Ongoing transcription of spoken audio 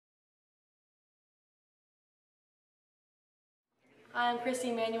I'm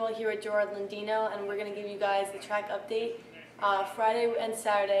Christy Emanuel here at Gerard Landino, and we're going to give you guys the track update. Friday and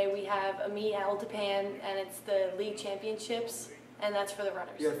Saturday we have a meet at Old Japan, and it's the league championships, and that's for the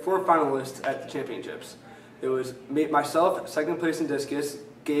runners. We had 4 finalists at the championships. It was myself, 2nd place in discus,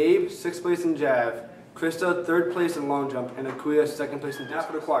 Gabe, 6th place in jav, Krista, 3rd place in long jump, and Akuya, 2nd place in dance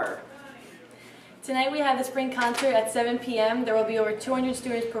for the choir. Tonight we have the spring concert at 7 p.m. There will be over 200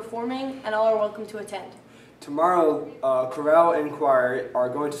 students performing, and all are welcome to attend. Tomorrow, chorale and choir are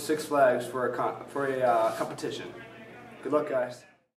going to Six Flags for a competition. Good luck, guys.